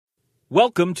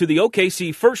Welcome to the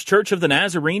OKC First Church of the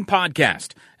Nazarene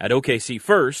podcast. At OKC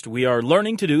First, we are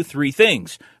learning to do three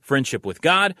things: friendship with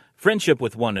God, friendship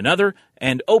with one another,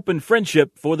 and open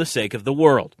friendship for the sake of the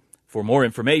world. For more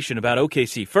information about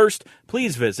OKC First,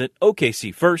 please visit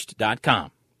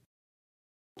okcfirst.com.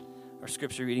 Our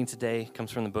scripture reading today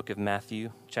comes from the book of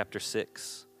Matthew, chapter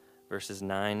 6, verses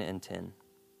 9 and 10.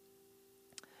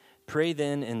 Pray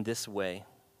then in this way: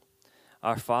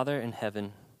 Our Father in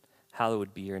heaven,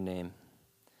 hallowed be your name.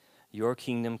 Your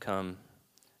kingdom come,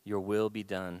 your will be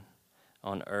done,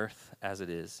 on earth as it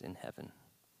is in heaven.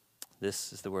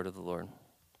 This is the word of the Lord.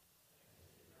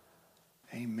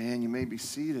 Amen. You may be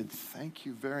seated. Thank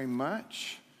you very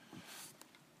much.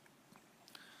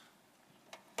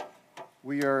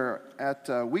 We are at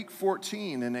week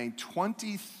 14 in a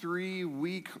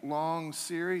 23-week-long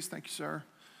series, thank you, sir,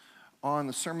 on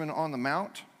the Sermon on the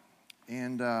Mount.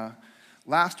 And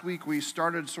last week we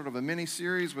started sort of a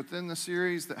mini-series within the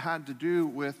series that had to do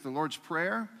with the Lord's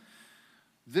Prayer.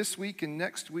 This week and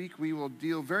next week we will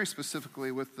deal very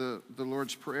specifically with the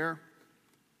Lord's Prayer.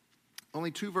 Only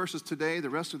 2 verses today,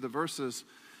 the rest of the verses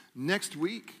next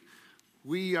week.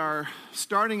 We are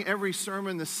starting every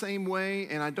sermon the same way,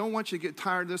 and I don't want you to get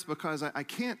tired of this because I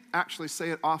can't actually say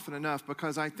it often enough,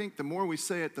 because I think the more we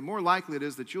say it, the more likely it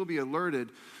is that you'll be alerted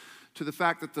to the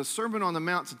fact that the Sermon on the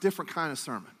Mount is a different kind of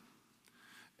sermon.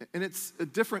 And it's a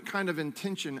different kind of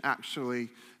intention, actually.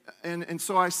 And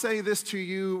so I say this to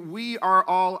you: we are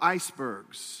all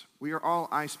icebergs. We are all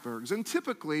icebergs. And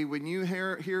typically, when you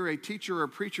hear a teacher or a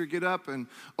preacher get up and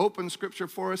open Scripture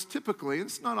for us, typically,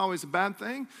 it's not always a bad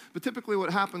thing, but typically what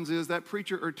happens is that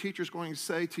preacher or teacher is going to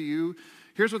say to you,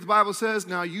 here's what the Bible says,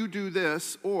 now you do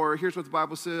this, or here's what the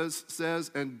Bible says,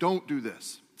 and don't do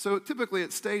this. So typically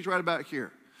it stays right about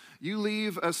here. You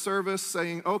leave a service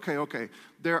saying, okay,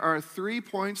 there are 3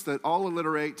 points that all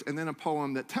alliterate, and then a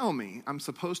poem that tell me I'm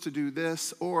supposed to do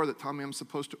this, or that tell me I'm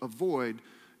supposed to avoid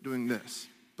doing this.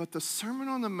 But the Sermon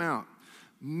on the Mount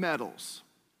meddles.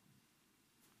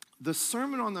 The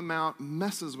Sermon on the Mount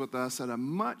messes with us at a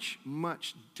much,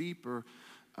 much deeper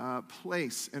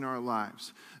place in our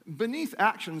lives. Beneath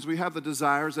actions, we have the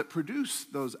desires that produce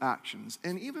those actions.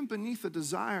 And even beneath the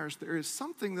desires, there is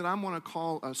something that I'm going to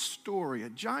call a story, a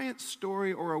giant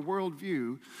story or a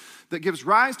worldview that gives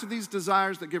rise to these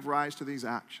desires, that give rise to these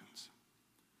actions.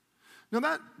 Now,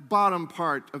 that bottom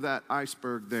part of that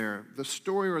iceberg there, the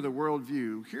story or the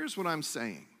worldview, here's what I'm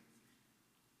saying.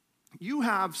 You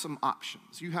have some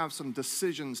options. You have some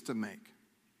decisions to make.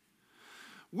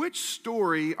 Which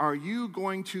story are you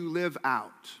going to live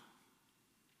out?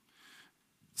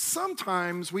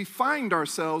 Sometimes we find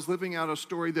ourselves living out a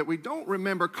story that we don't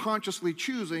remember consciously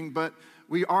choosing, but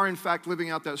we are in fact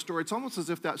living out that story. It's almost as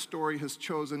if that story has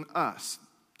chosen us.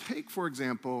 Take, for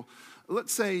example,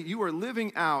 let's say you are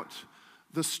living out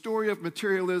the story of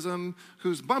materialism,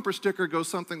 whose bumper sticker goes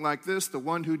something like this: the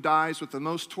one who dies with the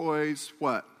most toys,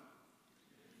 what?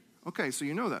 Okay, so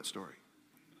you know that story.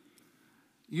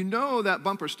 You know that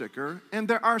bumper sticker, and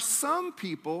there are some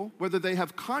people, whether they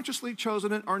have consciously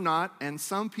chosen it or not, and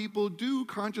some people do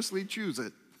consciously choose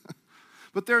it,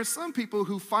 but there are some people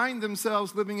who find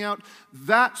themselves living out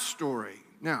that story.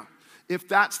 Now, if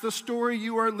that's the story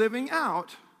you are living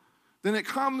out, then it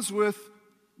comes with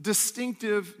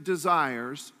distinctive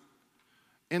desires,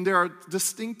 and there are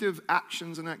distinctive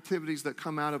actions and activities that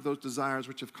come out of those desires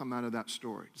which have come out of that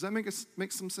story. Does that make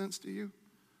some sense to you?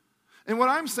 And what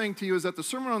I'm saying to you is that the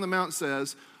Sermon on the Mount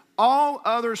says all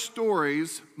other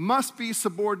stories must be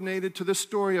subordinated to this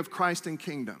story of Christ and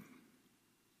kingdom.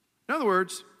 In other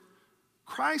words,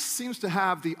 Christ seems to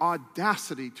have the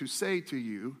audacity to say to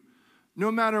you,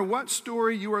 no matter what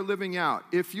story you are living out,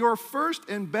 if your first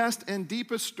and best and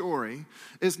deepest story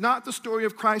is not the story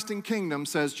of Christ and kingdom,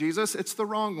 says Jesus, it's the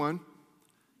wrong one,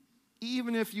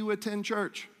 even if you attend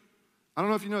church. I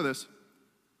don't know if you know this,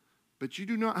 but you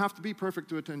do not have to be perfect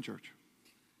to attend church.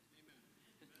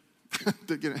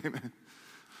 Amen. Amen.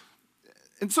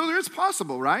 And so it's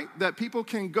possible, right, that people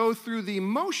can go through the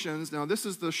motions. Now, this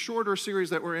is the shorter series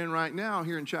that we're in right now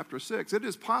here in chapter 6. It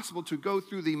is possible to go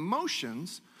through the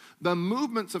motions, the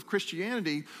movements of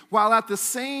Christianity, while at the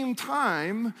same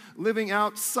time living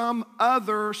out some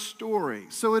other story.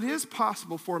 So it is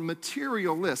possible for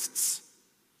materialists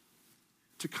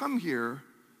to come here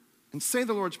and say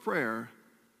the Lord's Prayer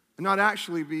and not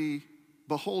actually be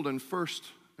beholden first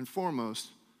and foremost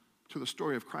to the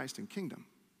story of Christ and kingdom.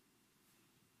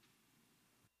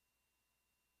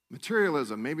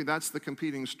 Materialism, maybe that's the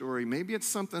competing story. Maybe it's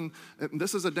something,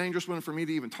 this is a dangerous one for me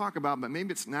to even talk about, but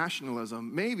maybe it's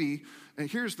nationalism. Maybe, and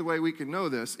here's the way we can know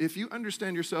this, if you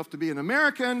understand yourself to be an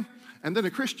American and then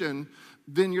a Christian,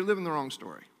 then you're living the wrong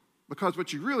story. Because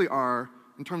what you really are,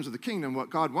 in terms of the kingdom, what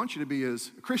God wants you to be is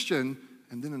a Christian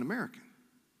and then an American.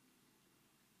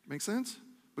 Make sense?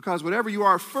 Because whatever you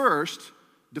are first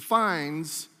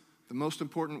defines the most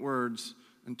important words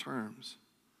and terms.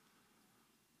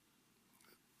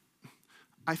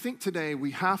 I think today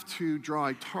we have to draw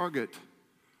a target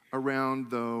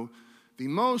around, though, the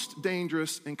most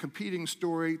dangerous and competing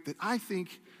story that I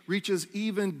think reaches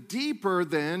even deeper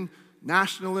than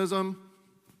nationalism,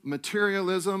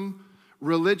 materialism,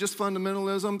 religious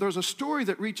fundamentalism. There's a story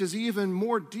that reaches even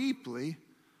more deeply.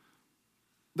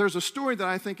 There's a story that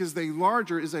I think is a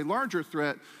larger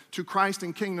threat to Christ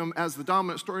and kingdom as the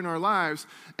dominant story in our lives,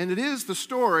 and it is the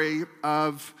story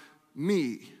of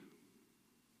me.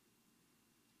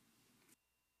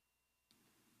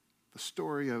 The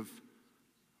story of,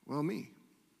 well, me.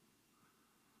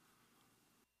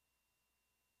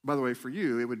 By the way, for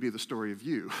you, it would be the story of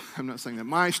you. I'm not saying that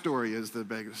my story is the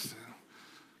biggest.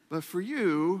 But for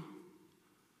you,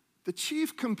 the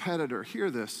chief competitor,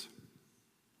 hear this.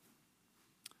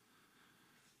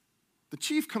 The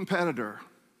chief competitor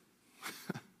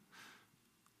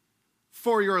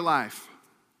for your life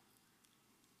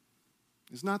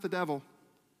is not the devil.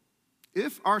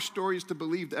 If our story is to be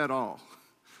believed at all,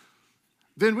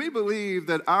 then we believe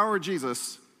that our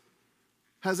Jesus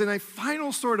has in a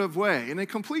final sort of way, in a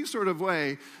complete sort of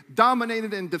way,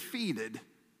 dominated and defeated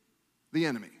the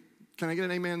enemy. Can I get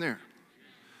an amen there?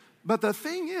 But the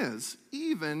thing is,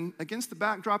 even against the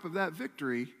backdrop of that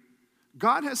victory,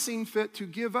 God has seen fit to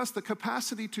give us the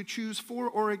capacity to choose for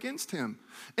or against him.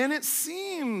 And it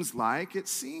seems like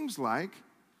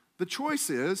the choice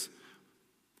is,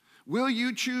 will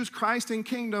you choose Christ and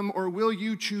kingdom or will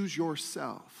you choose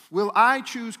yourself? Will I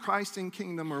choose Christ and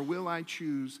kingdom or will I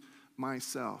choose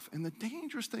myself? And the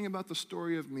dangerous thing about the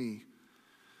story of me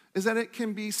is that it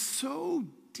can be so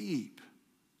deep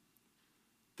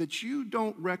that you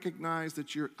don't recognize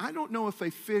that I don't know if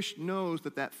a fish knows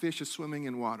that that fish is swimming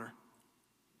in water.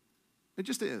 It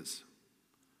just is.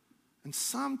 And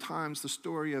sometimes the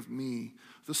story of me,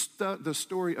 the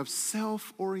story of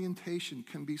self-orientation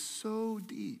can be so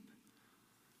deep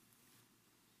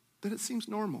that it seems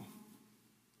normal.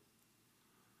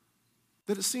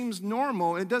 That it seems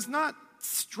normal. It does not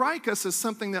strike us as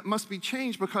something that must be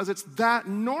changed because it's that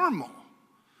normal.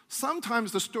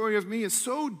 Sometimes the story of me is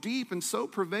so deep and so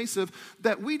pervasive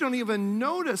that we don't even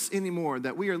notice anymore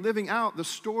that we are living out the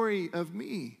story of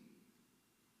me.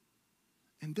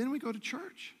 And then we go to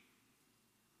church.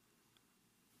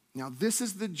 Now, this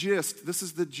is the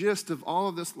gist of all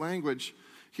of this language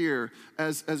here.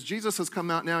 As Jesus has come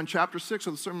out now in chapter 6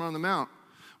 of the Sermon on the Mount,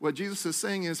 what Jesus is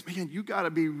saying is, man, you got to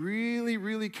be really,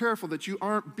 really careful that you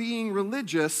aren't being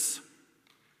religious,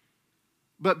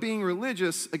 but being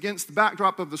religious against the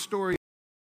backdrop of the story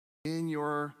in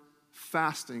your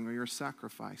fasting or your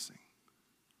sacrificing.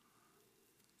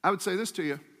 I would say this to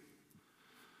you.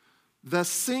 The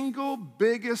single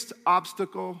biggest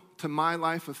obstacle to my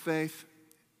life of faith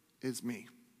is me.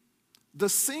 The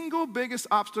single biggest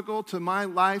obstacle to my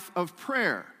life of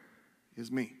prayer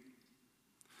is me.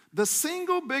 The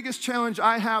single biggest challenge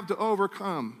I have to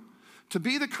overcome to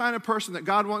be the kind of person that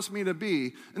God wants me to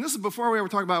be, and this is before we ever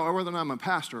talk about whether or not I'm a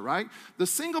pastor, right? The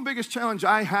single biggest challenge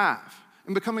I have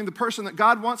in becoming the person that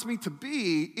God wants me to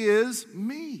be is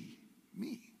me.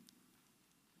 Me.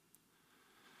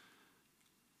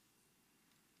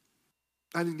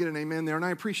 I didn't get an amen there, and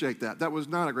I appreciate that. That was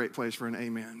not a great place for an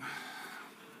amen.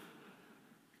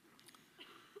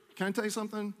 Can I tell you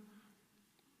something?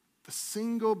 The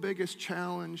single biggest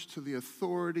challenge to the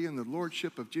authority and the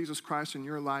lordship of Jesus Christ in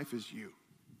your life is you.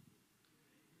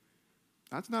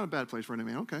 That's not a bad place for an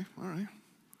amen. Okay, all right.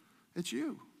 It's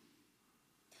you.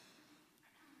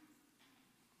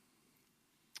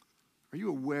 Are you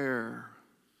aware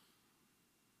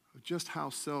of just how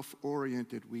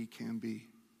self-oriented we can be?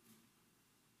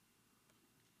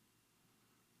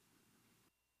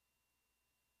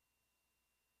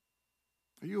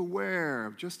 Are you aware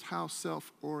of just how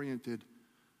self-oriented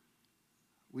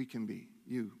we can be,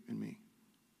 you and me?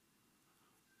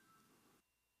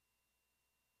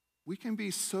 We can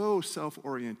be so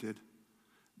self-oriented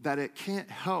that it can't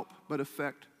help but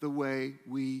affect the way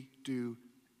we do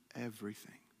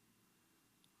everything.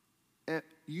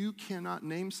 You cannot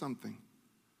name something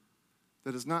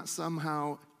that is not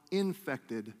somehow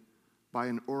infected by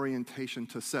an orientation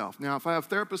to self. Now, if I have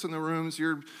therapists in the rooms,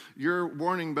 your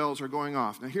warning bells are going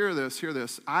off. Now, hear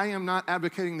this. I am not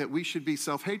advocating that we should be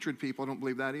self-hatred people. I don't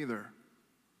believe that either.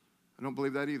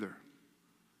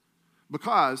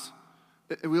 Because,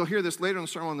 we'll hear this later in the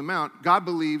Sermon on the Mount, God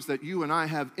believes that you and I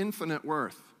have infinite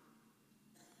worth.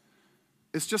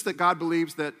 It's just that God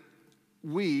believes that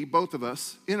we, both of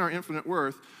us, in our infinite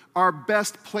worth, are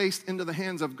best placed into the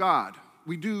hands of God.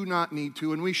 We do not need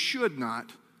to, and we should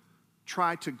not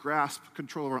try to grasp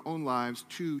control of our own lives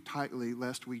too tightly,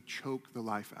 lest we choke the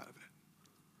life out of it.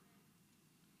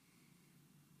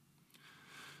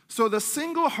 So the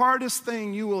single hardest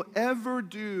thing you will ever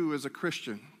do as a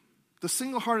Christian, the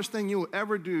single hardest thing you will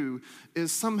ever do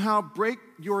is somehow break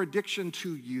your addiction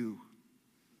to you.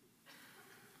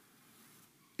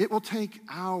 It will take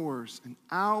hours and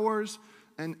hours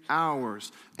and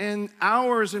hours and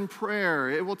hours in prayer.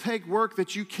 It will take work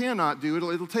that you cannot do.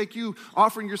 It'll take you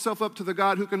offering yourself up to the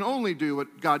God who can only do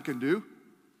what God can do.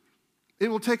 It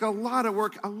will take a lot of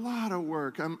work, a lot of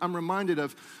work. I'm reminded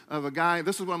of a guy,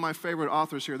 this is one of my favorite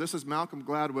authors here. This is Malcolm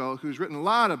Gladwell, who's written a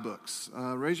lot of books.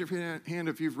 Raise your hand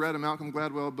if you've read a Malcolm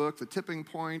Gladwell book, The Tipping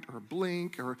Point, or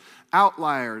Blink, or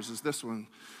Outliers is this one.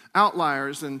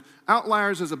 Outliers, and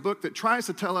Outliers is a book that tries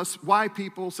to tell us why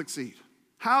people succeed.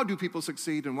 How do people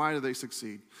succeed and why do they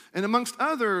succeed? And amongst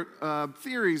other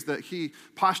theories that he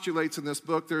postulates in this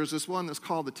book, there's this one that's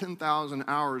called the 10,000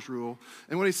 hours rule.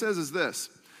 And what he says is this: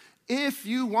 if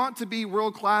you want to be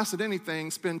world class at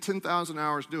anything, spend 10,000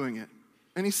 hours doing it.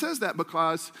 And he says that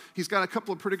because he's got a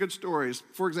couple of pretty good stories.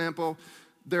 For example,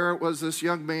 there was this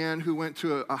young man who went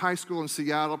to a high school in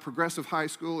Seattle, progressive high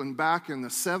school, and back in the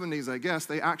 70s, I guess,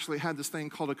 they actually had this thing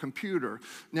called a computer.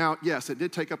 Now, yes, it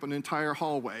did take up an entire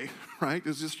hallway, right? It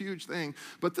was this huge thing.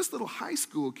 But this little high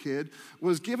school kid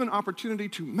was given opportunity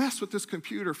to mess with this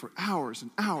computer for hours and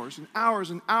hours and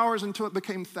hours and hours until it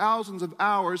became thousands of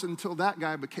hours, until that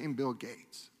guy became Bill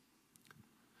Gates.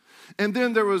 And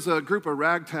then there was a group of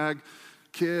ragtag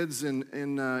kids in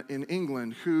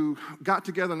England who got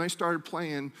together and they started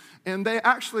playing, and they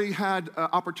actually had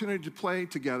opportunity to play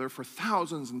together for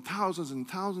thousands and thousands and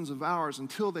thousands of hours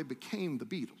until they became the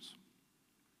Beatles.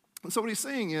 And so what he's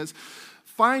saying is,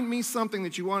 find me something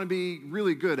that you want to be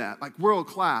really good at, like world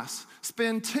class.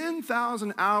 Spend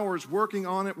 10,000 hours working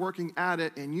on it, working at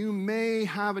it, and you may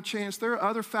have a chance. There are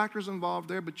other factors involved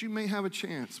there, but you may have a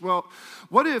chance. Well,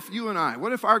 what if you and I,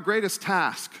 what if our greatest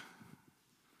task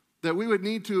that we would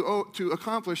need to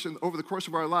accomplish over the course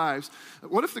of our lives,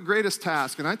 what if the greatest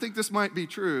task, and I think this might be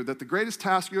true, that the greatest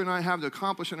task you and I have to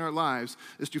accomplish in our lives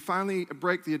is to finally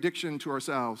break the addiction to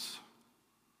ourselves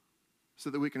so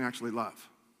that we can actually love?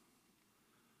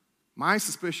 My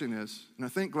suspicion is, and I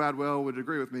think Gladwell would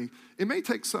agree with me, it may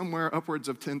take somewhere upwards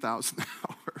of 10,000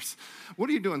 hours. What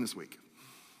are you doing this week?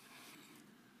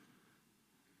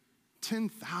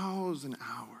 10,000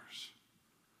 hours.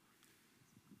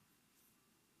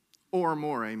 Or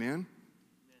more, amen?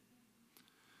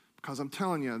 Because I'm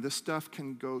telling you, this stuff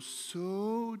can go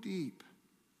so deep.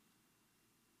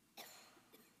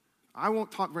 I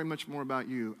won't talk very much more about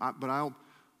you, but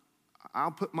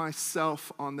I'll put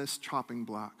myself on this chopping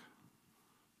block.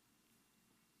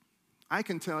 I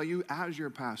can tell you, as your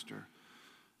pastor,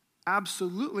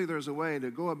 absolutely there's a way to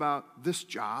go about this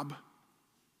job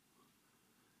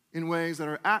in ways that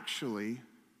are actually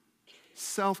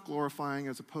self-glorifying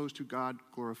as opposed to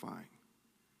God-glorifying.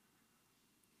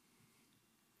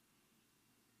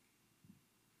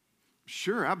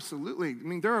 Sure, absolutely. I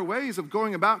mean, there are ways of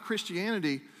going about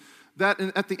Christianity that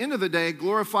at the end of the day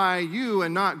glorify you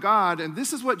and not God. And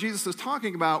this is what Jesus is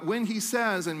talking about when he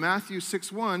says in Matthew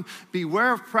 6:1,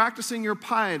 beware of practicing your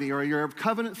piety or your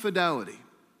covenant fidelity,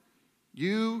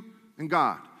 you and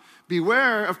God.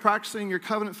 Beware of practicing your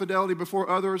covenant fidelity before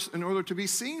others in order to be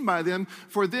seen by them,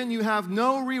 for then you have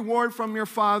no reward from your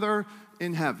Father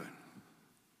in heaven.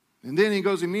 And then he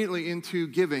goes immediately into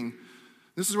giving.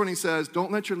 This is when he says,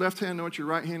 don't let your left hand know what your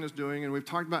right hand is doing. And we've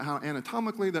talked about how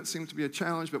anatomically that seems to be a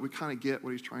challenge, but we kind of get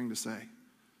what he's trying to say.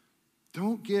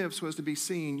 Don't give so as to be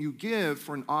seen. You give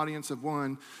for an audience of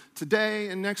one. Today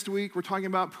and next week, we're talking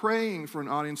about praying for an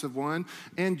audience of one.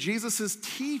 And Jesus is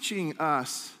teaching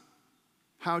us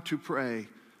how to pray.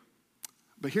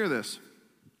 But hear this.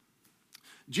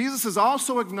 Jesus is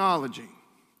also acknowledging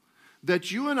that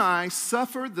you and I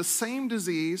suffered the same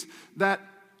disease that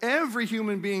every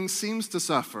human being seems to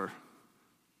suffer.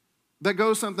 That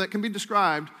goes something that can be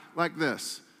described like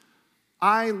this: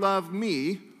 I love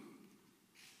me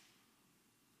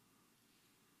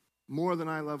more than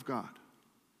I love God.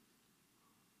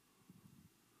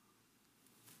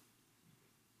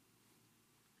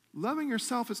 Loving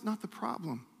yourself is not the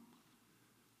problem.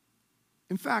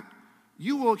 In fact,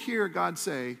 you will hear God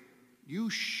say, you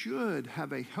should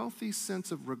have a healthy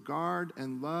sense of regard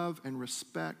and love and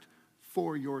respect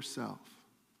for yourself.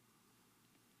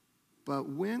 But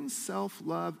when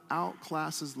self-love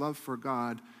outclasses love for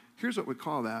God, here's what we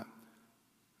call that: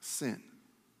 sin.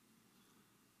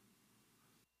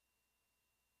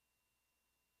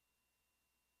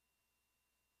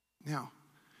 Now,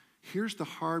 here's the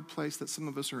hard place that some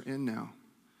of us are in now.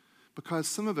 Because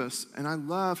some of us, and I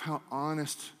love how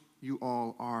honest you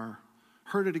all are.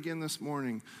 Heard it again this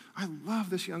morning. I love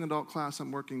this young adult class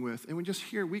I'm working with. And we just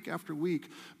hear week after week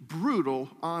brutal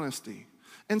honesty.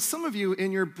 And some of you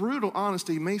in your brutal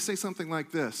honesty may say something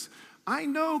like this. I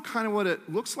know kind of what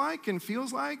it looks like and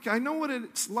feels like. I know what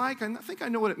it's like. I think I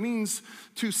know what it means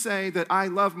to say that I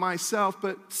love myself.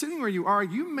 But sitting where you are,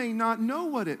 you may not know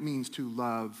what it means to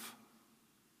love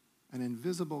an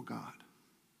invisible God.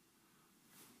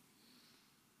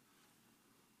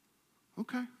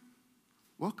 Okay,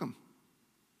 welcome.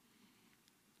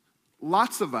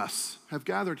 Lots of us have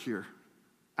gathered here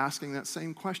asking that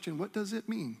same question. What does it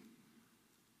mean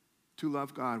to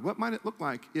love God? What might it look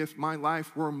like if my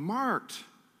life were marked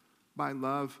by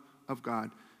love of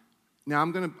God? Now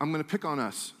I'm gonna pick on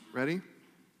us. Ready?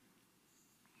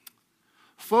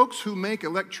 Folks who make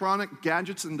electronic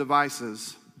gadgets and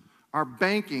devices are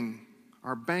banking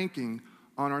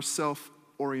on our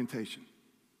self-orientation.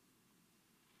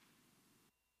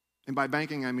 And by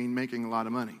banking, I mean making a lot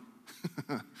of money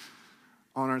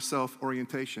on our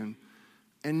self-orientation.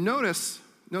 And notice,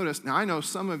 now I know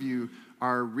some of you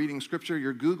are reading scripture,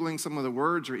 you're Googling some of the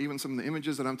words or even some of the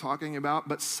images that I'm talking about,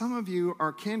 but some of you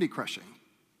are candy crushing.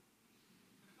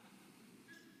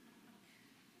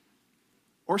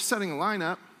 Or setting a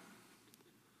lineup.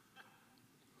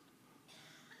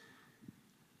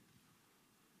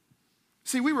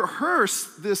 See, we rehearse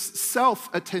this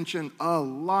self-attention a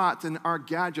lot, and our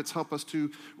gadgets help us to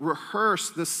rehearse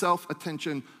this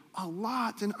self-attention a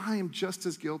lot, and I am just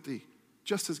as guilty.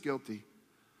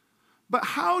 But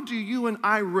how do you and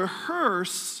I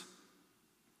rehearse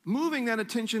moving that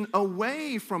attention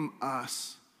away from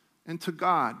us and to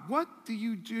God? What do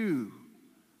you do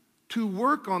to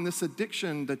work on this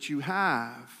addiction that you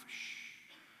have?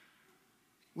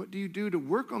 What do you do to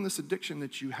work on this addiction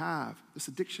that you have, this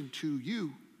addiction to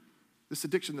you, this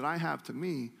addiction that I have to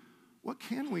me? What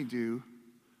can we do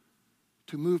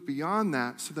to move beyond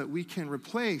that so that we can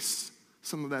replace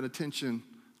some of that attention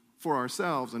for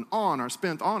ourselves and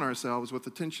spent on ourselves with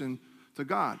attention to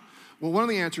God? Well, one of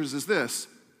the answers is this: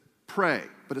 pray.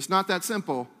 But it's not that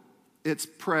simple. It's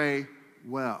pray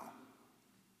well.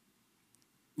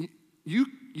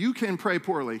 You can pray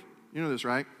poorly. You know this,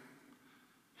 right?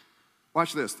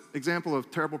 Watch this. Example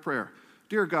of terrible prayer.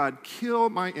 Dear God, kill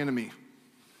my enemy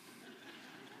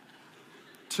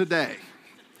today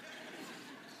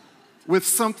with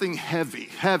something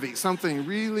heavy, something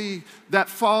really that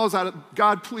falls out of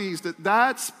God, please.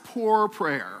 That's poor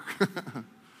prayer.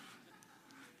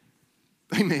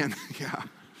 Amen. Yeah.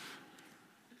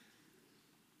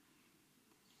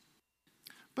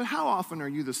 But how often are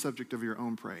you the subject of your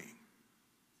own praying?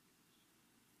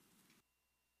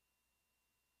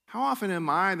 How often am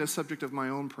I the subject of my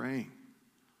own praying?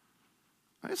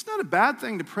 It's not a bad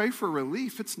thing to pray for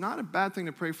relief. It's not a bad thing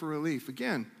to pray for relief.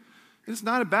 Again, it's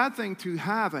not a bad thing to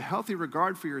have a healthy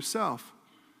regard for yourself.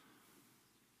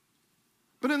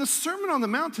 But in the Sermon on the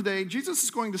Mount today, Jesus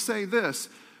is going to say this: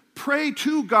 pray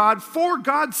to God for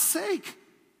God's sake.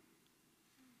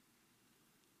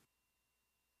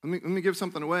 Let me give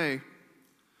something away.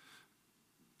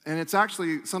 And it's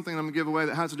actually something I'm going to give away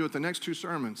that has to do with the next two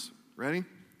sermons. Ready?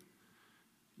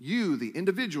 You, the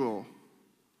individual,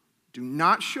 do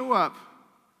not show up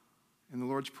in the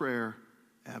Lord's Prayer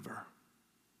ever.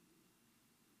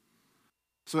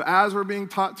 So as we're being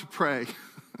taught to pray,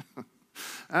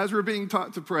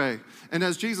 and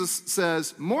as Jesus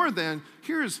says,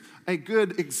 here's a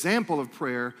good example of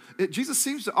prayer. Jesus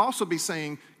seems to also be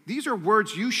saying, these are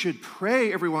words you should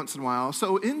pray every once in a while.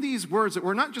 So in these words that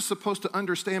we're not just supposed to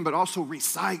understand, but also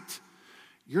recite,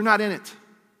 you're not in it.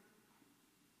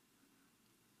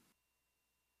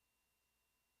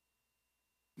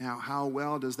 Now, how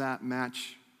well does that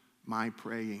match my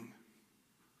praying?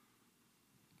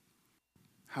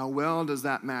 How well does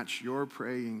that match your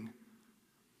praying?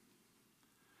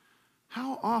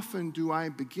 How often do I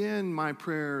begin my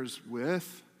prayers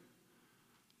with,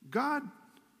 God,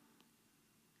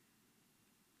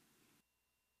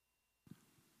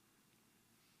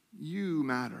 you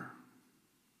matter.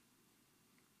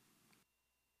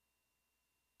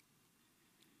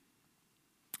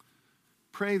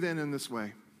 Pray then in this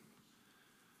way.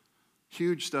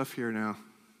 Huge stuff here now.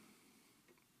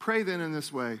 Pray then in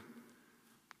this way.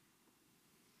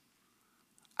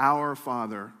 Our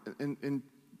Father. And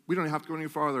We don't have to go any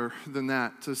farther than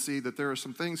that to see that there are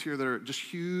some things here that are just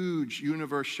huge,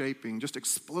 universe-shaping, just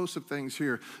explosive things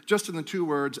here, just in the two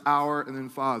words, our and then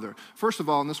Father. First of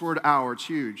all, in this word our, it's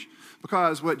huge.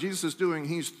 Because what Jesus is doing,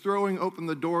 he's throwing open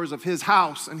the doors of his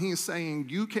house, and he's saying,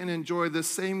 you can enjoy this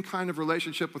same kind of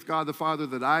relationship with God the Father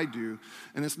that I do.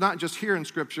 And it's not just here in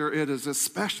Scripture, it is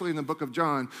especially in the book of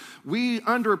John. We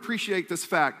underappreciate this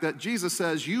fact that Jesus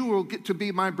says, you will get to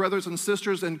be my brothers and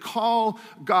sisters and call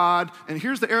God, and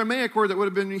here's the Aramaic word that would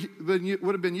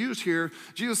have been used here.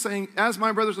 Jesus saying, as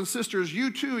my brothers and sisters,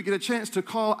 you too get a chance to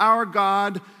call our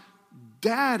God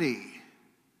Daddy.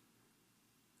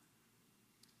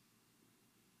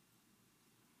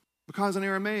 Because in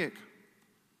Aramaic,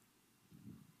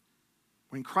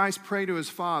 when Christ prayed to his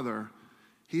Father,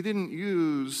 he didn't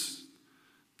use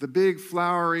the big,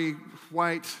 flowery,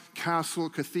 white castle,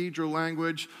 cathedral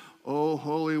language, oh,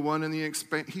 Holy One in the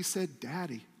expanse. He said,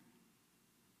 Daddy.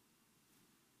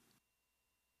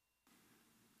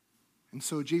 And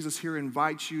so Jesus here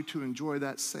invites you to enjoy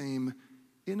that same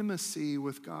intimacy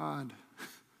with God,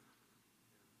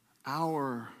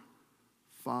 our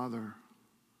Father.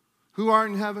 Who art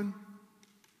in heaven?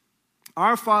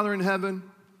 Our Father in heaven.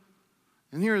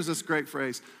 And here is this great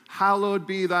phrase, hallowed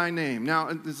be thy name. Now,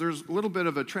 there's a little bit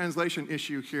of a translation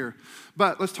issue here,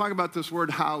 but let's talk about this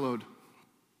word hallowed.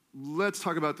 Let's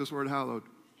talk about this word hallowed.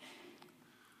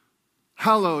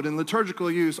 Hallowed in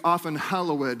liturgical use, often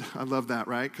hallowed. I love that,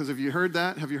 right? Because have you heard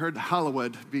that? Have you heard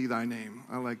hallowed be thy name?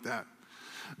 I like that.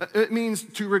 It means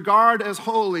to regard as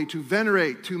holy, to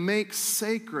venerate, to make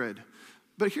sacred.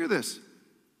 But hear this.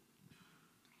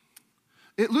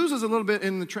 It loses a little bit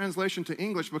in the translation to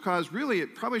English because really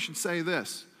it probably should say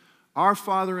this. Our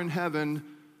Father in heaven,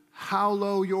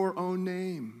 hallow your own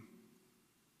name.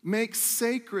 Make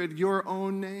sacred your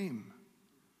own name.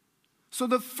 So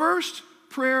the first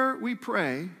prayer we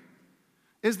pray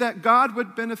is that God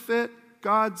would benefit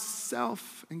God's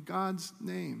self and God's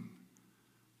name.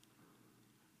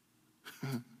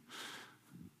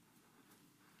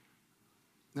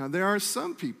 Now there are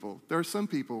some people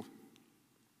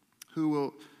who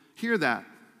will hear that.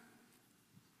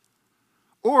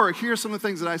 Or hear some of the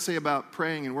things that I say about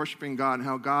praying and worshiping God and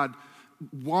how God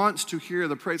wants to hear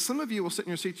the praise. Some of you will sit in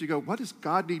your seats and you go, what does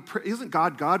God need praise? Isn't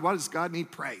God God? Why does God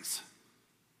need praise?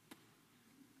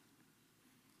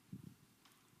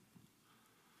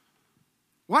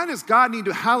 Why does God need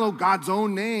to hallow God's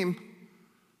own name?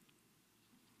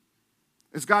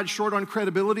 Is God short on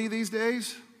credibility these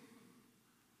days?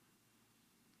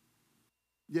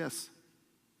 Yes.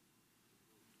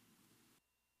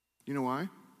 You know why?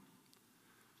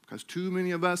 Because too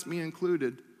many of us, me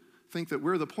included, think that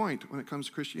we're the point when it comes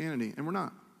to Christianity, and we're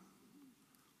not.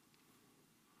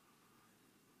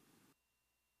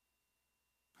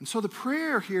 And so the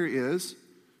prayer here is,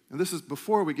 and this is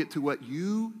before we get to what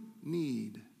you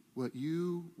need, what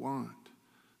you want.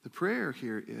 The prayer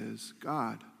here is,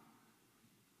 God,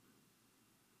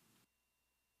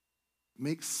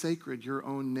 make sacred your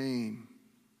own name.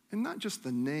 And not just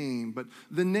the name, but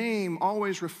the name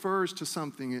always refers to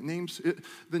something.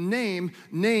 The name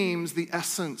names the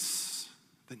essence,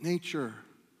 the nature.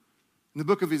 In the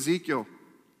book of Ezekiel,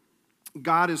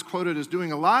 God is quoted as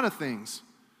doing a lot of things.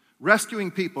 Rescuing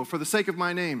people for the sake of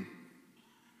my name.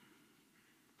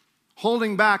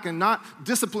 Holding back and not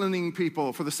disciplining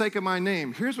people for the sake of my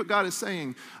name. Here's what God is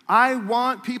saying. I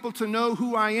want people to know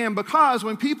who I am, because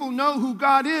when people know who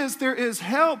God is, there is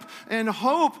help and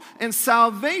hope and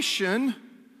salvation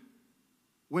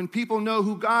when people know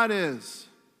who God is.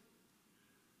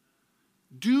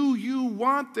 Do you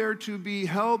want there to be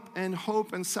help and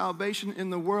hope and salvation in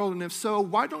the world? And if so,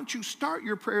 why don't you start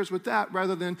your prayers with that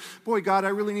rather than, boy, God, I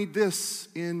really need this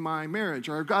in my marriage.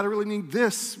 Or God, I really need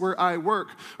this where I work.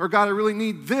 Or God, I really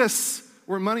need this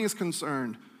where money is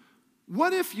concerned.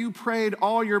 What if you prayed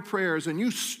all your prayers and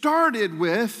you started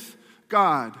with,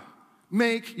 God,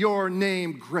 make your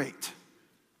name great?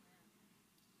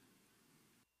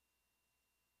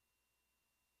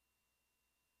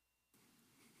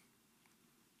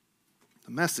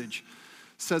 The Message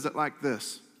says it like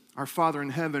this. Our Father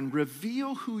in heaven,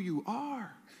 reveal who you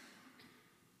are.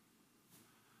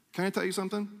 Can I tell you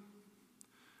something?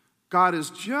 God is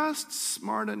just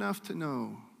smart enough to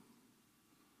know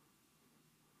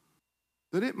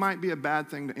that it might be a bad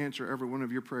thing to answer every one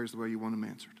of your prayers the way you want them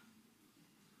answered.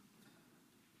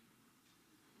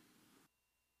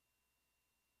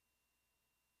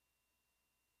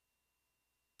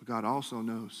 But God also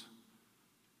knows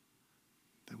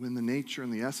that when the nature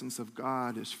and the essence of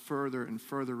God is further and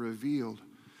further revealed,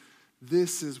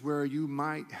 this is where you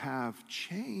might have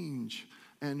change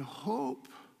and hope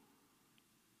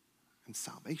and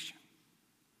salvation.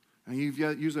 And you've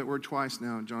used that word twice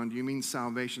now, John. Do you mean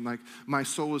salvation? Like my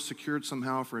soul is secured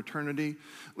somehow for eternity?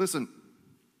 Listen,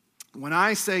 when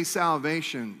I say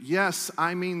salvation, yes,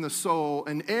 I mean the soul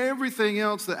and everything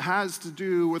else that has to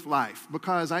do with life,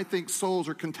 because I think souls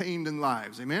are contained in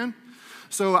lives. Amen?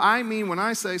 So I mean, when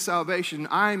I say salvation,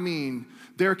 I mean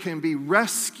there can be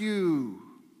rescue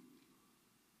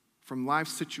from life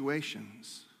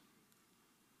situations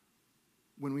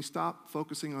when we stop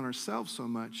focusing on ourselves so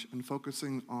much and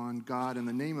focusing on God and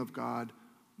the name of God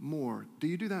more. Do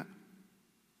you do that?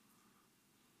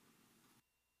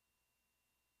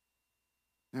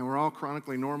 Now, we're all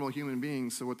chronically normal human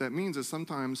beings, so what that means is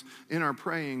sometimes in our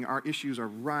praying, our issues are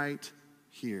right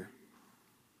here.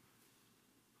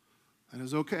 That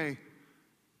is okay.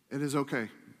 It is okay.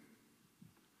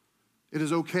 It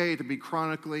is okay to be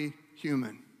chronically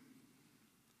human.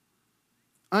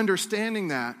 Understanding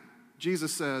that,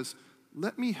 Jesus says,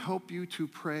 let me help you to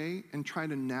pray and try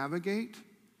to navigate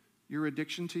your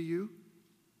addiction to you.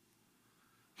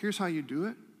 Here's how you do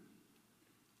it.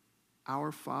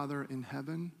 Our Father in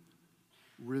heaven,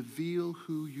 reveal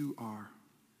who you are.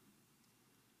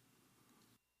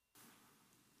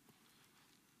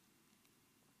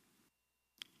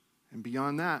 And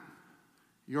beyond that,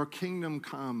 your kingdom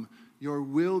come, your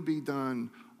will be done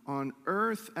on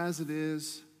earth as it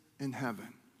is in heaven.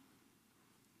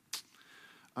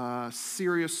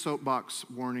 Serious soapbox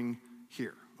warning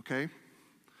here, okay?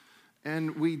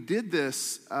 And we did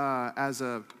this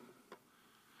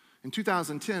in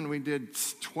 2010, we did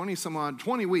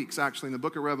 20 weeks actually in the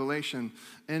book of Revelation,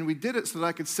 and we did it so that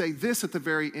I could say this at the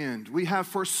very end. We have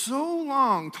for so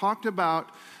long talked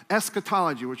about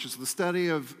eschatology, which is the study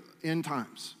of end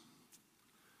times.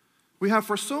 We have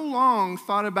for so long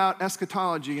thought about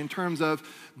eschatology in terms of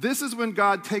this is when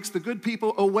God takes the good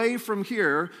people away from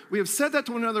here. We have said that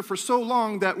to one another for so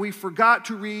long that we forgot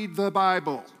to read the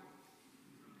Bible.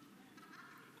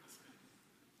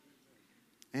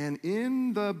 And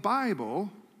in the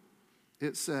Bible,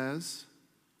 it says,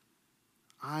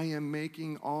 I am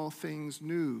making all things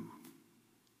new.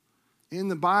 In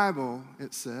the Bible,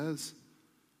 it says,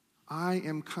 I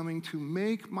am coming to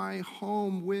make my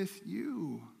home with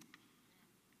you.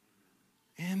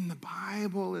 In the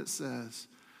Bible, it says,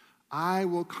 I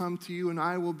will come to you and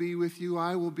I will be with you.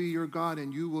 I will be your God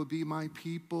and you will be my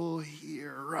people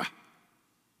here.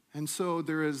 And so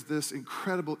there is this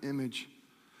incredible image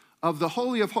of the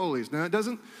Holy of Holies. Now, it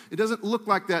doesn't look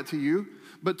like that to you,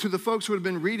 but to the folks who had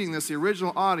been reading this, the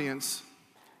original audience,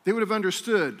 they would have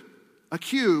understood a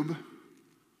cube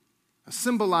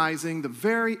symbolizing the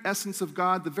very essence of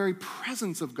God, the very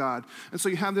presence of God. And so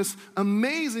you have this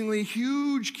amazingly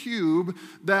huge cube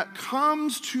that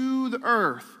comes to the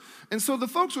earth. And so the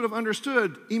folks would have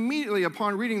understood immediately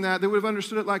upon reading that, they would have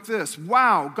understood it like this.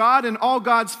 Wow, God in all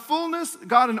God's fullness,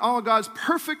 God in all God's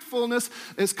perfect fullness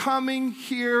is coming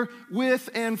here with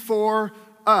and for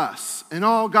us. And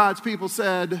all God's people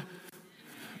said,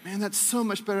 man, that's so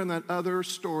much better than that other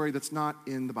story that's not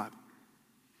in the Bible.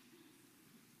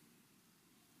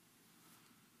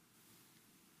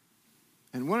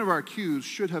 And one of our cues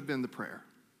should have been the prayer.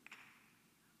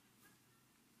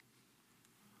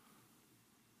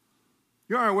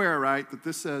 You are aware, right, that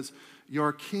this says,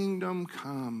 your kingdom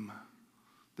come.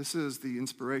 This is the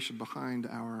inspiration behind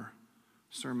our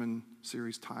sermon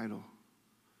series title.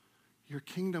 Your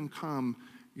kingdom come,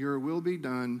 your will be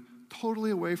done,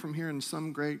 totally away from here in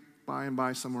some great by and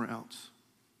by somewhere else.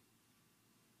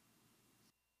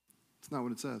 It's not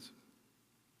what it says.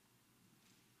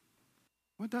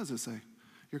 What does it say?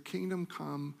 Your kingdom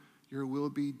come, your will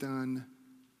be done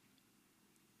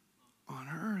on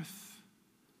earth.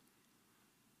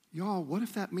 Y'all, what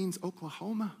if that means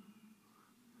Oklahoma?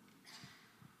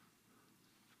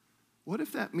 What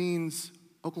if that means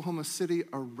Oklahoma City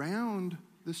around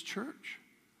this church?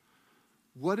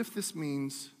 What if this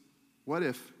means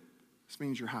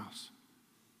your house?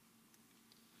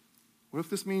 What if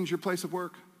this means your place of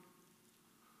work?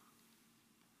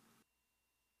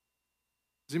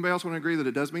 Does anybody else want to agree that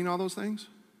it does mean all those things?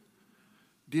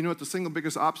 Do you know what the single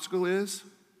biggest obstacle is?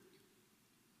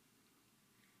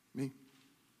 Me.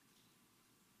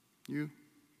 You.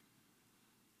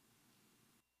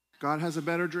 God has a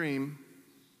better dream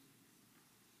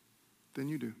than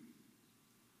you do.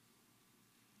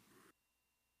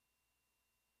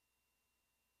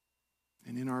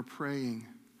 And in our praying,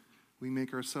 we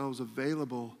make ourselves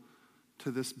available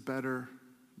to this better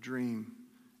dream.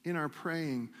 In our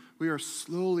praying, we are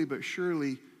slowly but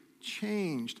surely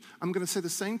changed. I'm going to say the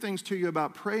same things to you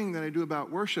about praying that I do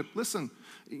about worship. Listen,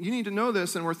 you need to know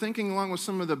this, and we're thinking along with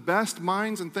some of the best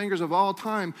minds and thinkers of all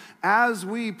time as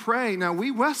we pray. Now,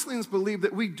 we Wesleyans believe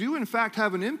that we do, in fact,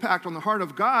 have an impact on the heart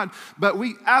of God, but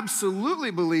we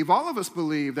absolutely believe, all of us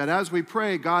believe, that as we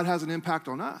pray, God has an impact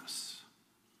on us.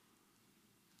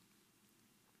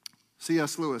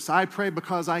 C.S. Lewis, I pray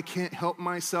because I can't help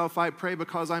myself. I pray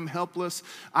because I'm helpless.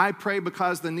 I pray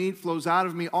because the need flows out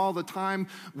of me all the time.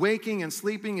 Waking and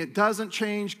sleeping, it doesn't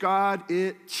change God,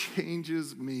 it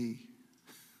changes me.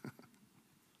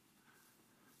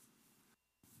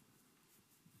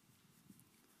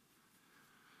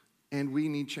 And we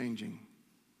need changing.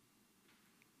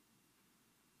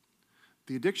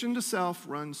 The addiction to self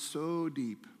runs so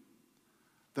deep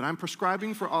that I'm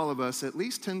prescribing for all of us at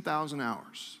least 10,000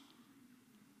 hours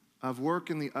of work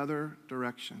in the other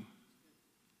direction.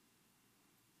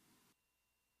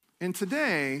 And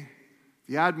today,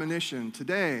 the admonition,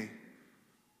 the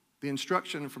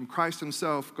instruction from Christ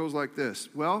himself goes like this.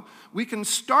 Well, we can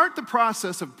start the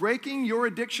process of breaking your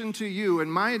addiction to you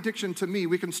and my addiction to me.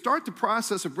 We can start the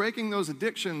process of breaking those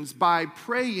addictions by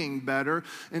praying better.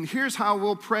 And here's how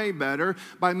we'll pray better: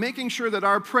 by making sure that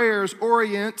our prayers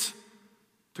orient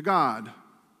to God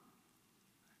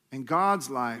and God's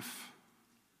life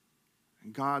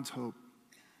and God's hope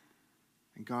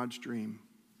and God's dream.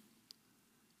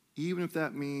 Even if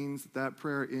that means that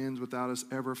prayer ends without us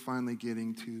ever finally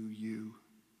getting to you.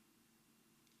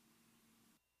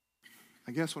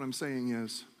 I guess what I'm saying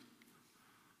is,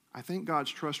 I think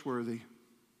God's trustworthy.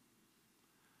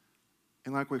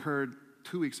 And like we heard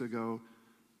 2 weeks ago,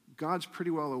 God's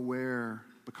pretty well aware,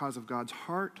 because of God's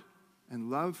heart and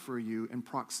love for you and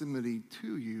proximity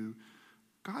to you,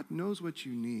 God knows what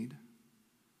you need.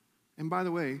 And by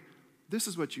the way, this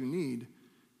is what you need.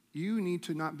 You need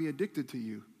to not be addicted to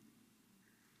you.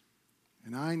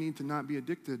 And I need to not be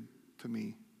addicted to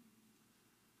me.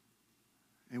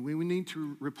 And we need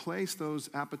to replace those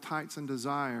appetites and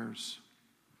desires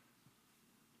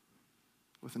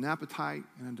with an appetite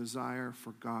and a desire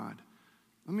for God.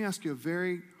 Let me ask you a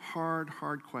very hard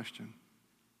question.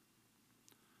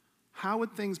 How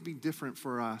would things be different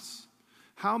for us?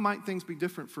 How might things be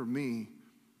different for me?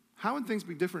 How would things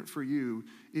be different for you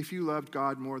if you loved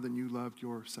God more than you loved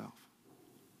yourself?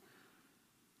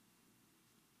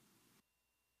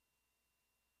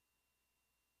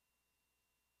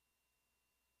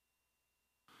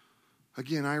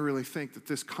 Again, I really think that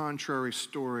this contrary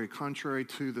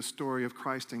to the story of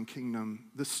Christ and kingdom,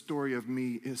 this story of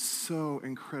me is so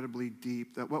incredibly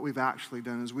deep that what we've actually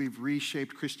done is we've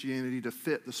reshaped Christianity to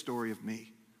fit the story of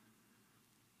me,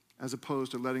 as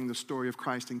opposed to letting the story of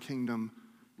Christ and kingdom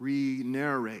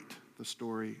re-narrate the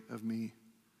story of me.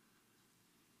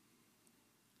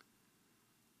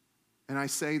 And I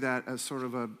say that as sort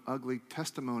of an ugly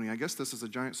testimony. I guess this is a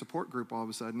giant support group all of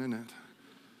a sudden, isn't it?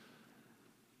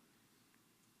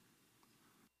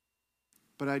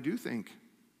 But I do think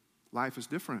life is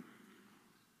different.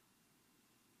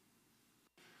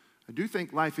 I do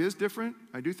think life is different.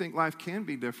 I do think life can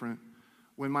be different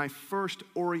when my first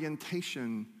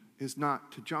orientation is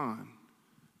not to John,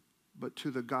 but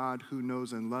to the God who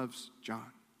knows and loves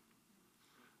John.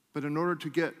 But in order to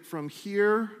get from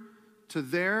here to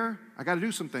there, I got to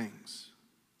do some things.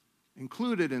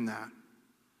 Included in that,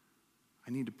 I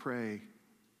need to pray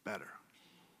better.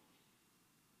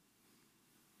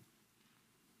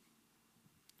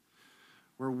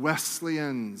 We're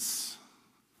Wesleyans.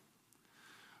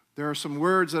 There are some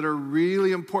words that are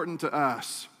really important to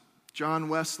us. John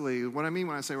Wesley, what I mean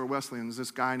when I say we're Wesleyans, this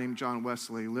guy named John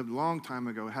Wesley lived a long time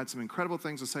ago, had some incredible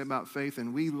things to say about faith,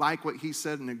 and we like what he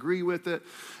said and agree with it.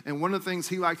 And one of the things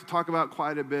he liked to talk about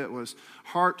quite a bit was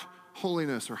heart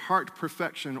holiness or heart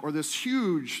perfection, or this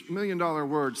huge $1 million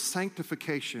word,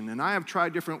 sanctification. And I have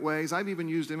tried different ways. I've even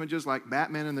used images like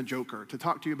Batman and the Joker to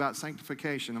talk to you about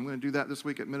sanctification. I'm going to do that this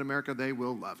week at Mid-America. They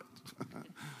will love it.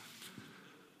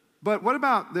 But what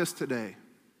about this today?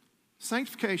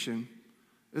 Sanctification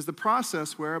is the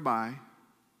process whereby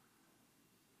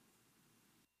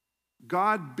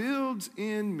God builds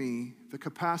in me the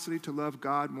capacity to love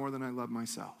God more than I love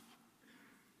myself.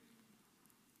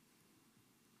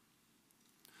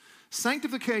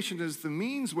 Sanctification is the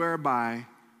means whereby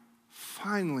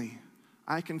finally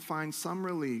I can find some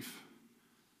relief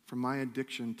from my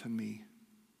addiction to me.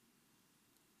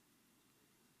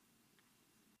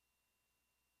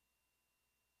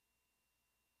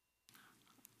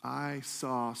 I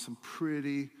saw some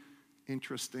pretty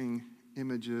interesting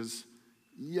images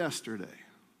yesterday.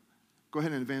 Go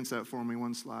ahead and advance that for me,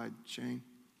 one slide, Shane.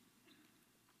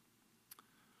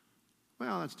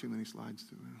 Well, that's too many slides.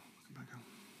 Come back up.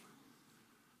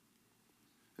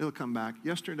 It'll come back.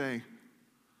 Yesterday,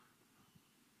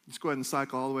 let's go ahead and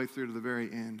cycle all the way through to the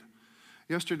very end.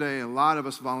 Yesterday, a lot of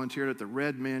us volunteered at the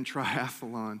Redman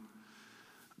Triathlon.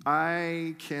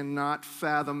 I cannot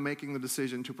fathom making the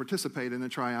decision to participate in a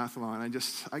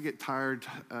triathlon. I get tired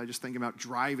just thinking about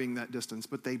driving that distance.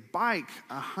 But they bike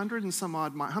 100 and some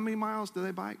odd miles. How many miles do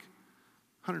they bike?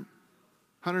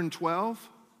 112?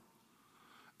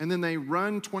 And then they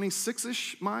run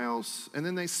 26-ish miles. And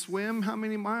then they swim how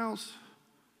many miles?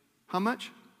 How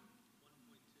much?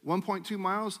 1.2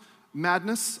 miles.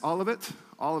 Madness, all of it.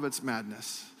 All of it's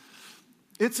madness.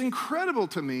 It's incredible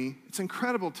to me.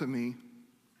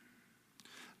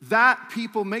 That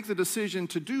people make the decision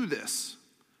to do this.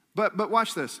 But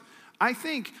watch this. I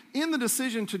think in the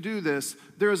decision to do this,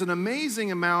 there is an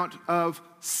amazing amount of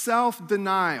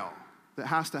self-denial that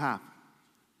has to happen.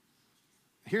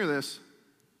 Hear this.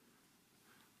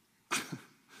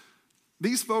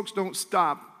 These folks don't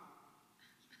stop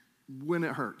when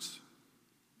it hurts.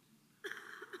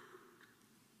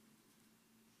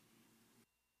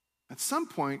 At some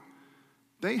point,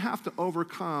 they have to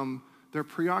overcome their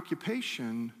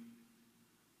preoccupation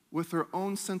with their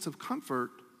own sense of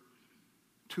comfort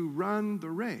to run the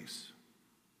race.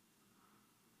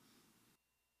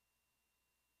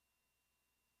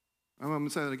 I'm going to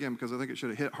say that again because I think it should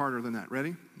have hit harder than that.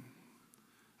 Ready?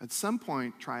 At some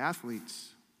point, triathletes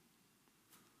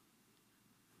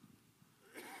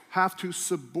have to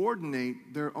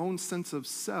subordinate their own sense of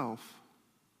self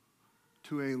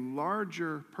to a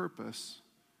larger purpose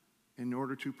in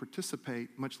order to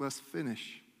participate, much less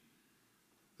finish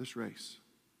this race.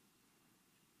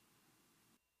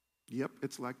 Yep,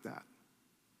 it's like that.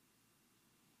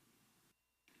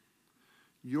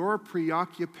 Your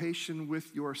preoccupation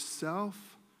with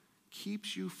yourself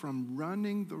keeps you from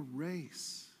running the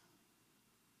race.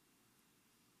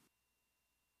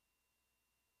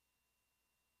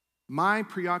 My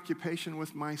preoccupation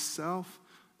with myself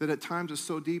that at times is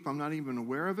so deep I'm not even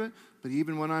aware of it, but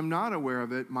even when I'm not aware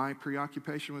of it, my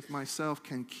preoccupation with myself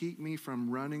can keep me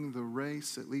from running the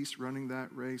race, at least running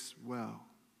that race well.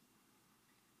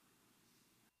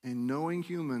 And knowing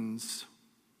humans,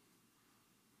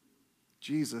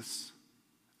 Jesus,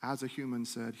 as a human,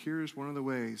 said, here's one of the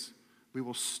ways we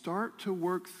will start to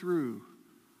work through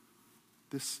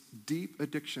this deep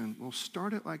addiction. We'll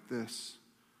start it like this.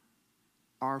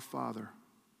 Our Father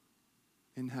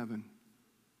in heaven,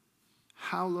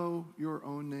 hallowed your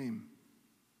own name.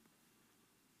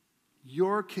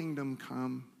 Your kingdom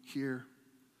come here.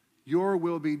 Your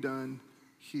will be done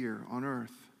here on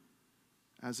earth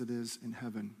as it is in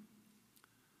heaven.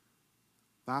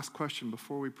 Last question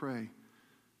before we pray.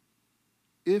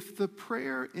 If the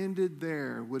prayer ended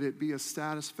there, would it be a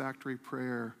satisfactory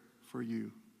prayer for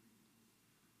you?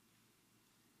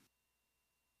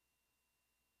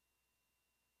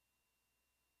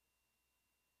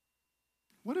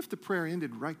 What if the prayer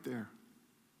ended right there?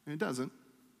 And it doesn't.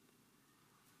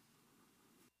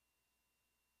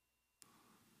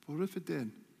 But what if it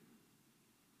did?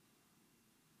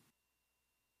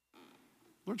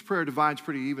 Lord's Prayer divides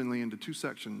pretty evenly into two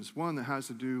sections. One that has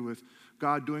to do with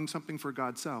God doing something for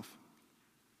God's self.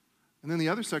 And then the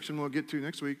other section we'll get to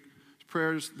next week is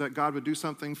prayers that God would do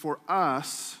something for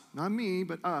us, not me,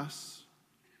 but us.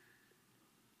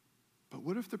 But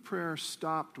what if the prayer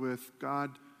stopped with,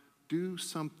 God, do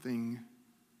something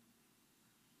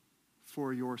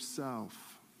for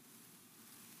yourself.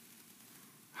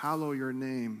 Hallow your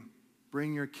name.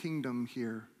 Bring your kingdom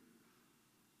here.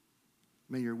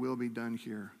 May your will be done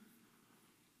here.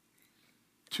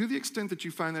 To the extent that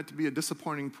you find that to be a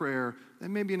disappointing prayer, that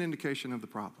may be an indication of the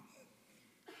problem.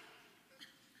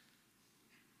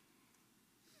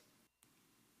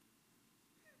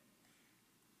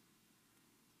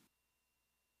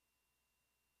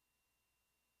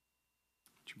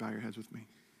 Would you bow your heads with me?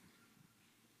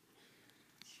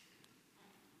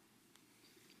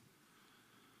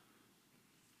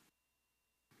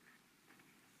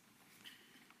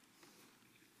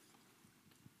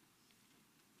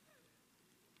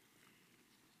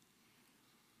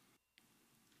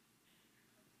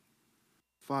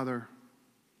 Father,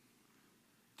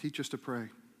 teach us to pray.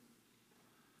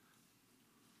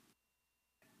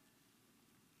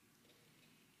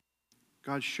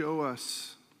 God, show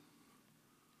us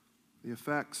the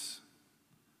effects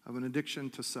of an addiction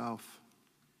to self.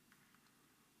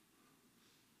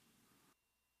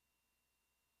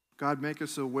 God, make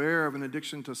us aware of an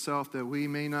addiction to self that we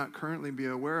may not currently be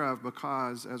aware of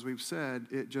because, as we've said,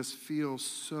 it just feels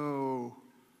so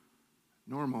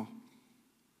normal.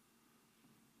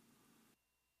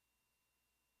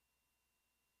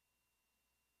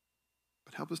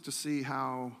 But help us to see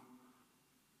how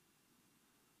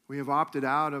We have opted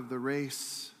out of the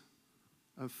race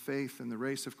of faith and the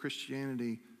race of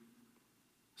Christianity,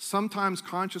 sometimes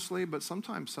consciously, but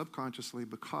sometimes subconsciously,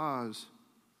 because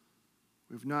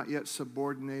we've not yet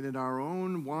subordinated our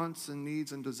own wants and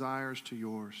needs and desires to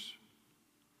yours.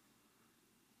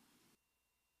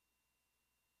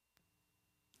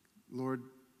 Lord,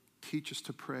 teach us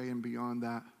to pray, and beyond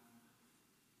that,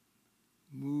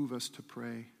 move us to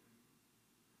pray.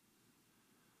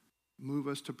 Move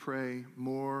us to pray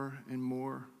more and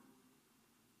more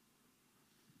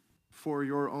for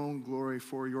your own glory,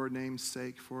 for your name's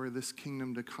sake, for this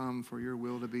kingdom to come, for your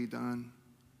will to be done.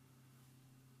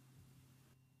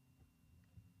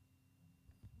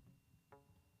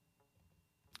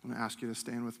 I'm going to ask you to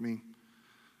stand with me.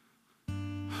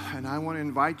 And I want to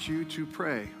invite you to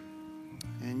pray.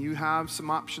 And you have some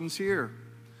options here.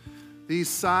 These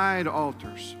side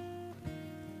altars.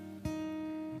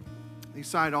 These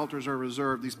side altars are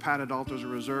reserved, these padded altars are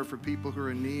reserved for people who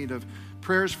are in need of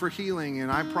prayers for healing.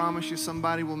 And I promise you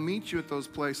somebody will meet you at those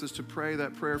places to pray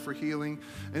that prayer for healing.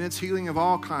 And it's healing of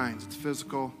all kinds. It's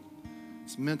physical,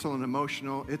 it's mental and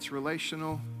emotional, it's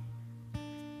relational.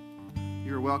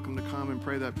 You're welcome to come and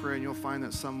pray that prayer, and you'll find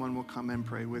that someone will come and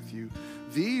pray with you.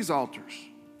 These altars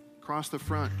across the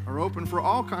front are open for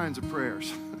all kinds of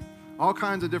prayers. All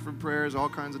kinds of different prayers, all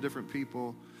kinds of different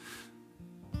people.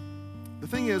 The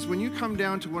thing is, when you come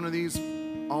down to one of these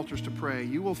altars to pray,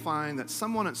 you will find that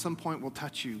someone at some point will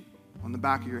touch you on the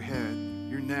back of your head,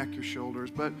 your neck, your shoulders.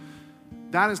 But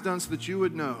that is done so that you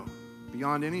would know,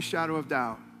 beyond any shadow of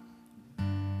doubt,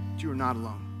 that you are not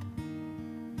alone.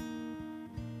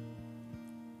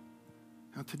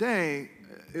 Now today,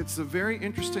 it's a very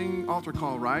interesting altar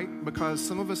call, right? Because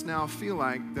some of us now feel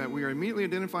like that we are immediately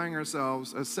identifying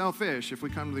ourselves as selfish if we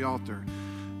come to the altar.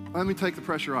 Let me take the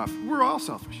pressure off. We're all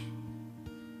selfish.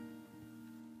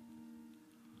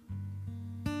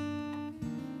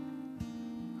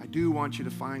 I do want you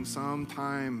to find some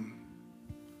time,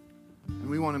 and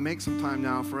we want to make some time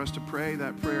now for us to pray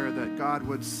that prayer that God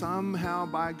would somehow,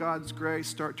 by God's grace,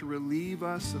 start to relieve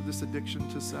us of this addiction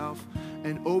to self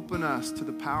and open us to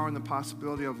the power and the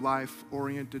possibility of life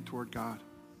oriented toward God.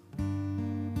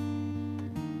 And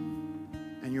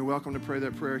you're welcome to pray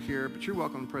that prayer here, but you're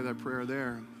welcome to pray that prayer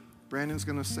there. Brandon's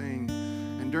going to sing.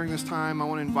 And during this time, I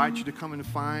want to invite you to come and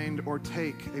find or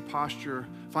take a posture,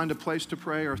 find a place to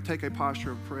pray or take a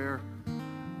posture of prayer.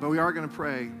 But we are going to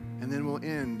pray, and then we'll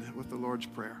end with the Lord's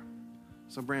Prayer.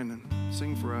 So Brandon,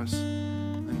 sing for us.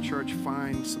 And church,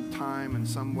 find some time and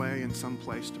some way and some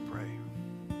place to pray.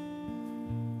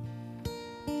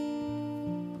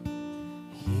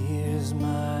 Here's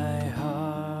my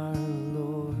heart,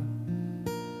 Lord.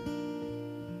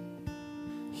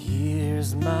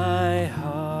 Here's my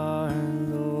heart,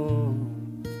 Lord.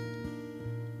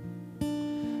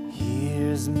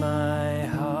 Here's my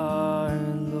heart,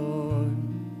 Lord.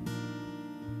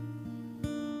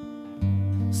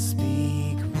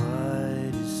 Speak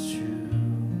what is true.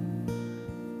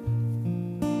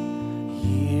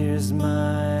 Here's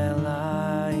my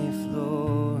life,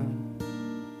 Lord.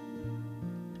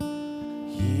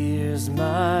 Here's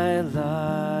my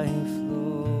life,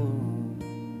 Lord.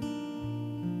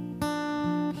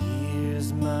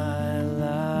 Here's my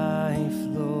life,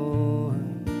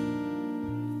 Lord.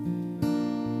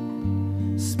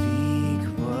 Speak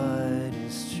what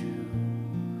is true,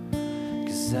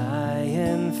 'cause I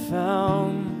am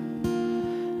found,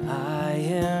 I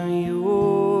am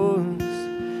yours,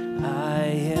 I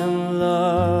am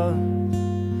loved,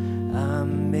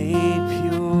 I'm made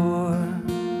pure,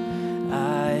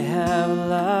 I have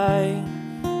life,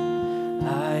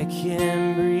 I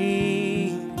can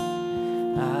breathe,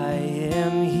 I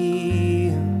am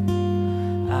healed,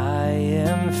 I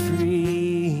am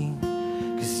free,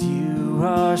 'cause you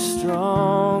are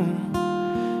strong,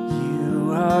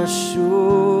 you are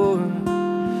sure,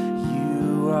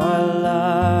 you are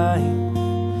light,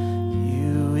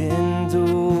 you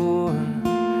endure,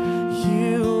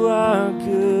 you are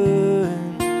good,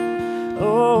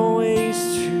 always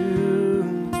true,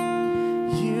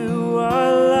 you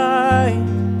are light,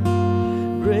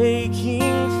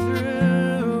 breaking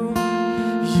through,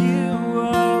 you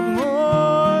are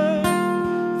more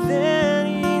than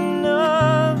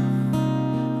enough,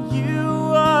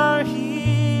 you are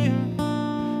here,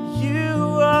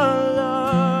 you are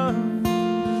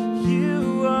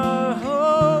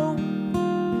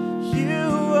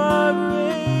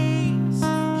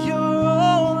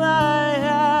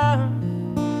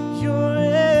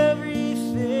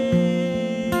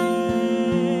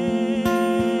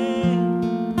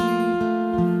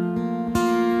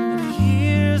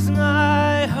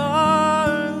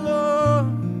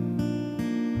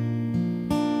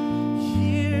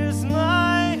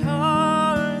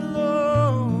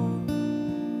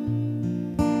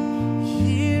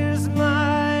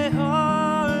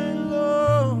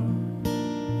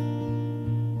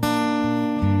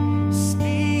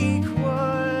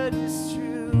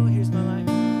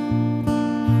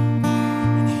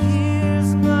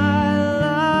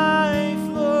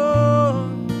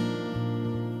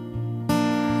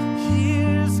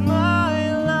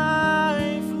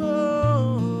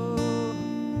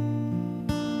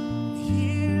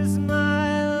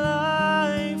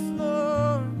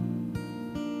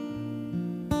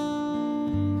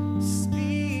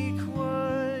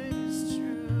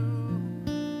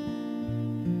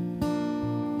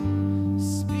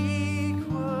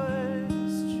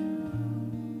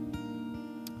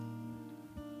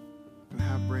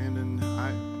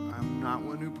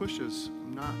pushes.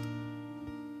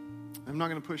 I'm not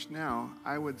going to push now.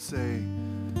 I would say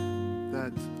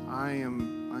that I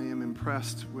am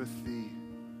impressed with the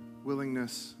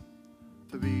willingness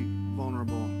to be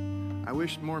vulnerable. I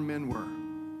wish more men were.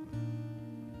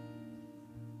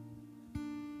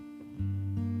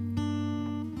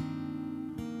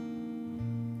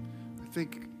 I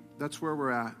think that's where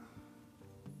we're at.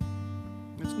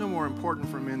 It's no more important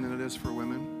for men than it is for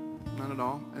women. Not at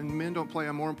all. And men don't play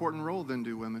a more important role than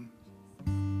do women.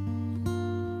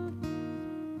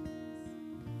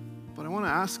 But I want to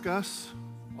ask us,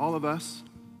 all of us,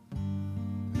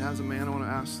 and as a man, I want to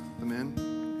ask the men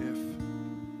if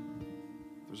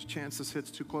there's a chance this hits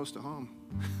too close to home.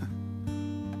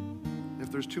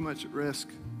 If there's too much at risk,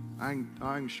 I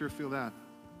can sure feel that.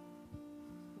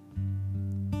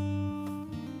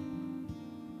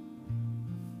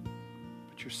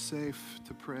 But you're safe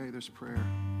to pray this prayer.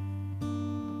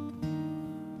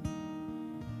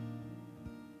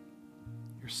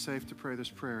 You're safe to pray this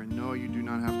prayer. And no, you do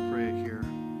not have to pray it here.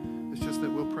 It's just that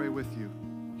we'll pray with you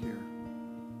here.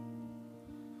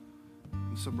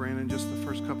 And so, Brandon, just the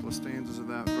first couple of stanzas of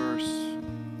that verse,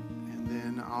 and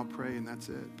then I'll pray, and that's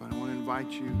it. But I want to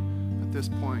invite you at this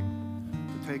point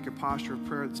to take a posture of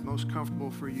prayer that's most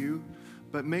comfortable for you,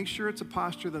 but make sure it's a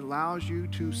posture that allows you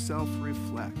to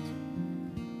self-reflect.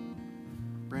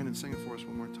 Brandon, sing it for us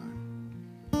one more time.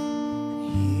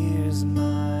 Here's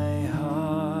my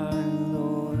heart,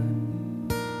 Lord.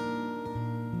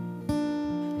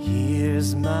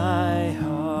 Here's my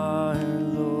heart,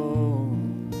 Lord.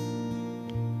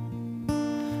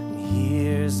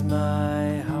 Here's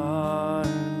my heart,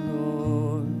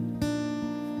 Lord.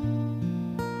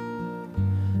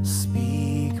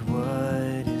 Speak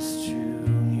what is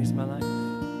true. Here's my life.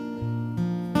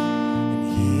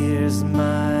 And here's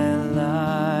my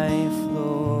life,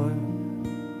 Lord.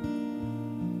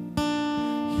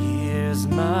 Here's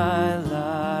my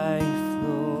life,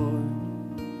 Lord.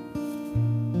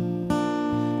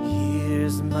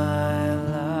 Here's my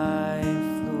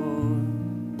life, Lord.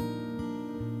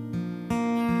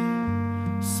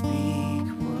 Speak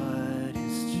what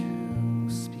is true.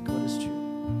 Speak what is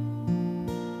true.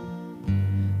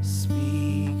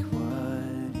 Speak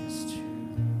what is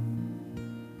true.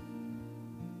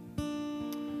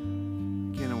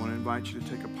 Again, I want to invite you to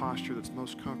take a posture that's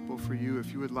most comfortable for you.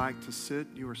 If you would like to sit,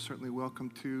 you are certainly welcome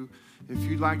to. If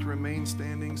you'd like to remain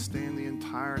standing, stand the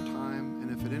entire time. And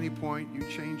if at any point you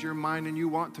change your mind and you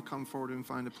want to come forward and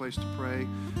find a place to pray,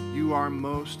 you are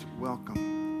most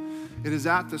welcome. It is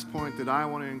at this point that I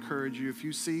want to encourage you, if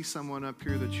you see someone up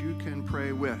here that you can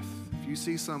pray with, if you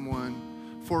see someone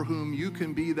for whom you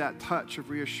can be that touch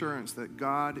of reassurance that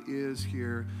God is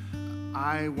here,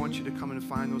 I want you to come and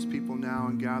find those people now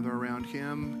and gather around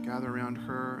him, gather around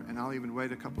her, and I'll even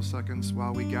wait a couple seconds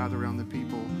while we gather around the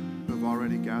people who have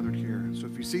already gathered here. So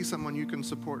if you see someone you can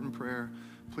support in prayer,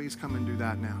 please come and do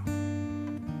that now.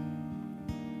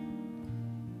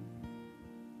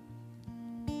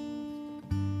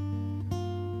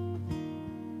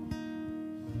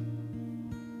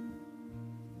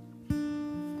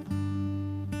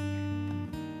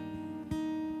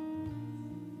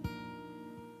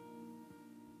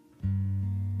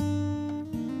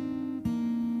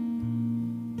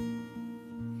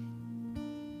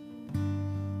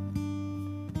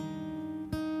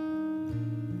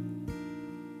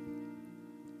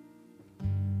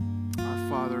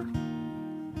 Father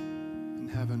in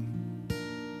heaven,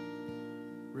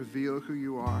 reveal who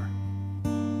you are.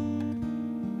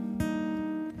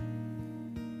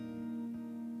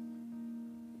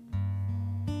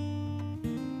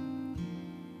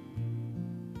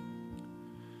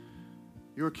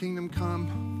 Your kingdom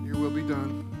come, your will be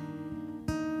done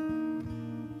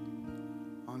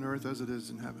on earth as it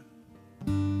is in heaven.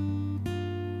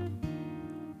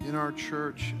 In our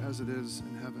church as it is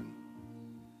in heaven.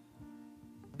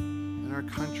 In our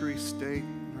country, state,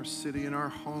 in our city, in our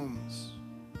homes.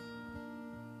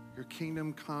 Your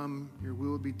kingdom come, your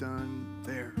will be done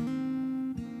there.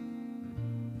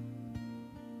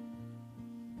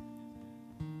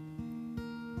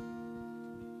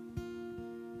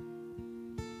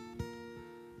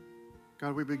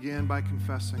 God, we begin by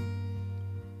confessing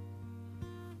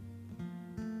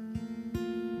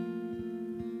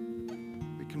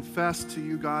we confess to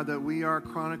you, God, that we are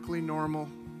chronically normal.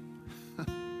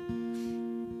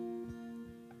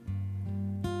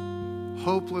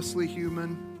 Hopelessly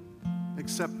human,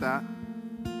 accept that.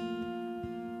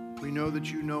 We know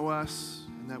that you know us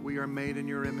and that we are made in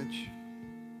your image.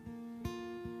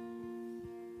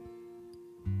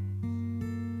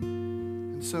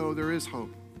 And so there is hope.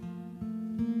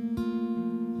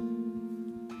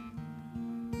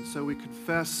 And so we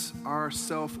confess our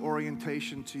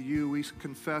self-orientation to you. We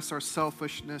confess our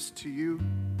selfishness to you.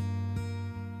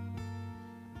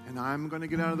 And I'm going to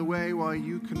get out of the way while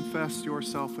you confess your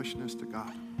selfishness to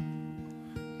God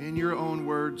in your own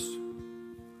words.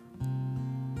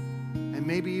 And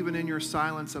maybe even in your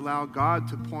silence, allow God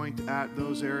to point at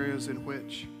those areas in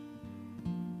which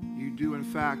you do, in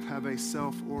fact, have a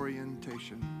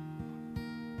self-orientation.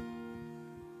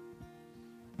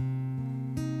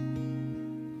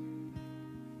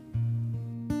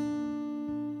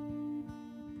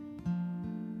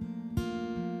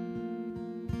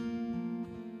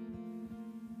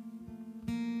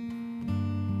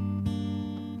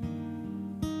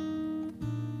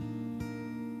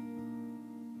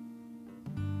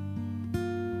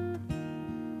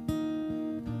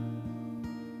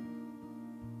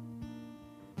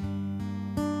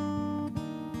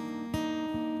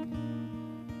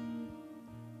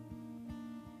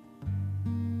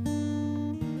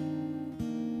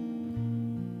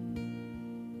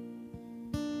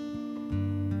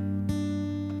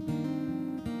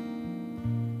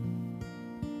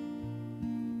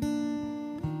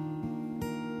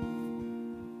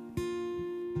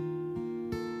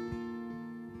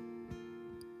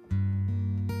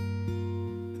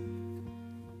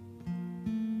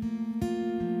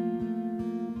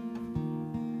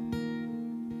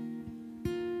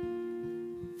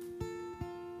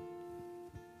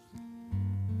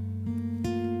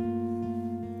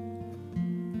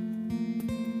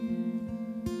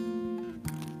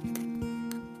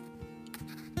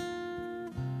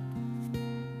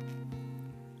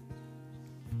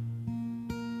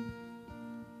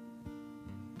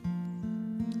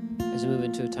 As we move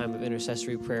into a time of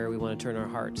intercessory prayer, we want to turn our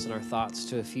hearts and our thoughts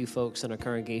to a few folks in our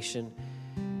congregation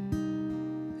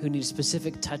who need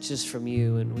specific touches from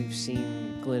you. And we've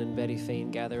seen Glenn and Betty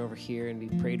Fain gather over here and be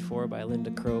prayed for by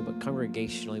Linda Crow, but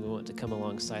congregationally, we want to come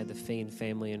alongside the Fain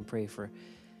family and pray for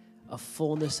a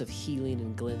fullness of healing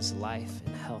in Glenn's life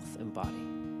and health and body.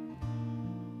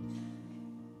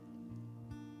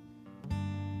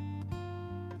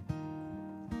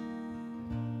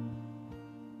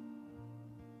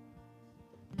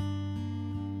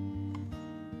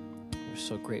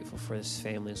 So grateful for this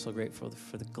family, so grateful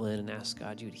for the Glenn, and ask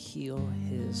God you would heal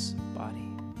his body.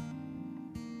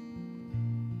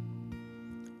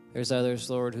 There's others,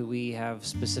 Lord, who we have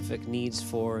specific needs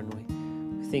for, and we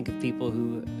think of people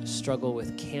who struggle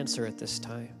with cancer at this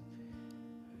time.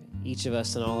 Each of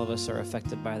us and all of us are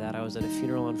affected by that. I was at a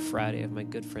funeral on Friday of my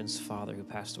good friend's father who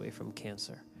passed away from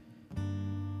cancer.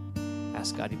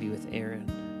 Ask God to be with Aaron.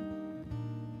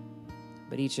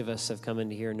 But each of us have come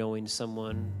into here knowing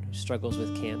someone who struggles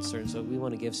with cancer. And so we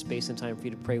want to give space and time for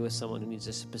you to pray with someone who needs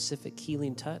a specific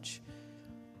healing touch,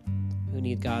 who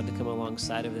need God to come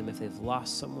alongside of them if they've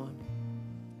lost someone.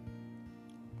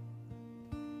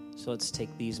 So let's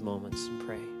take these moments and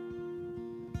pray.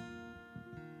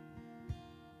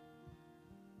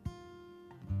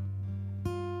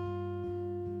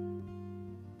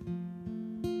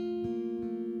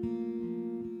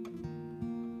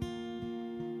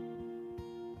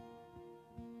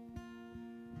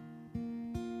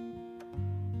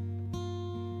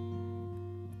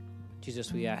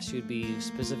 Jesus, we ask you to be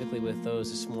specifically with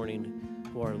those this morning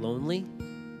who are lonely,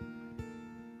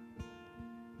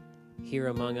 here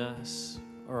among us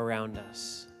or around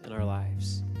us in our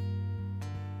lives.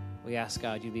 We ask,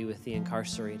 God, you be with the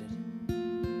incarcerated,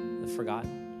 the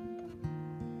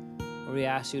forgotten. Lord, we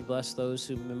ask you to bless those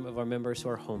of our members who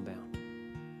are homebound.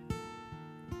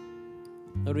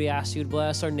 Lord, we ask you to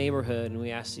bless our neighborhood, and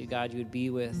we ask you, God, you would be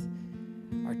with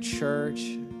our church,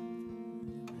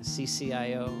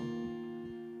 CCIO,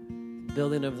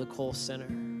 building of the Cole Center.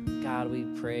 God, we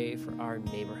pray for our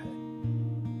neighborhood.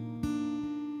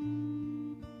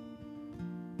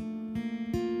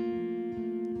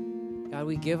 God,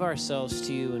 we give ourselves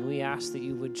to you, and we ask that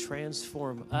you would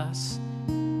transform us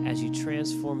as you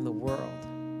transform the world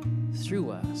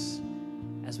through us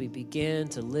as we begin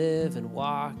to live and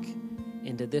walk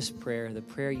into this prayer, the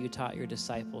prayer you taught your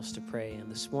disciples to pray. And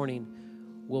this morning,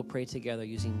 we'll pray together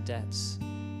using debts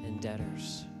and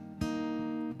debtors.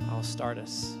 I'll start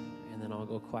us, and then I'll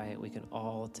go quiet. We can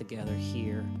all together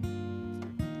hear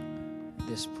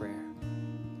this prayer.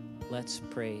 Let's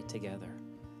pray together.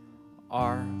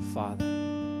 Our Father,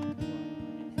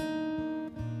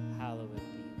 hallowed be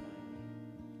thy name.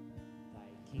 Thy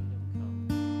kingdom come,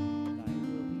 thy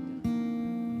will be done,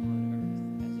 on earth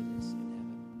as it is in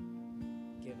heaven.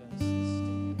 Give us this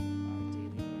day our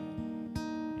daily bread,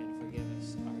 and forgive us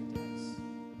our debts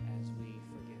as we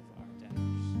forgive our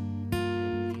debtors.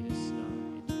 And lead us not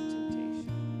into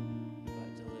temptation,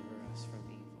 but deliver us from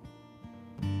evil.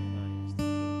 For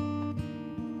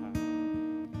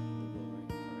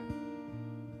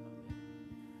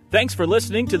Thanks for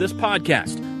listening to this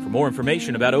podcast. For more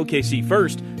information about OKC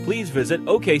First, please visit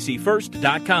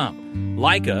okcfirst.com.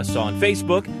 Like us on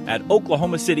Facebook at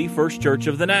Oklahoma City First Church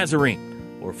of the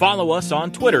Nazarene, or follow us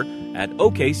on Twitter at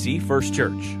OKC First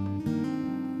Church.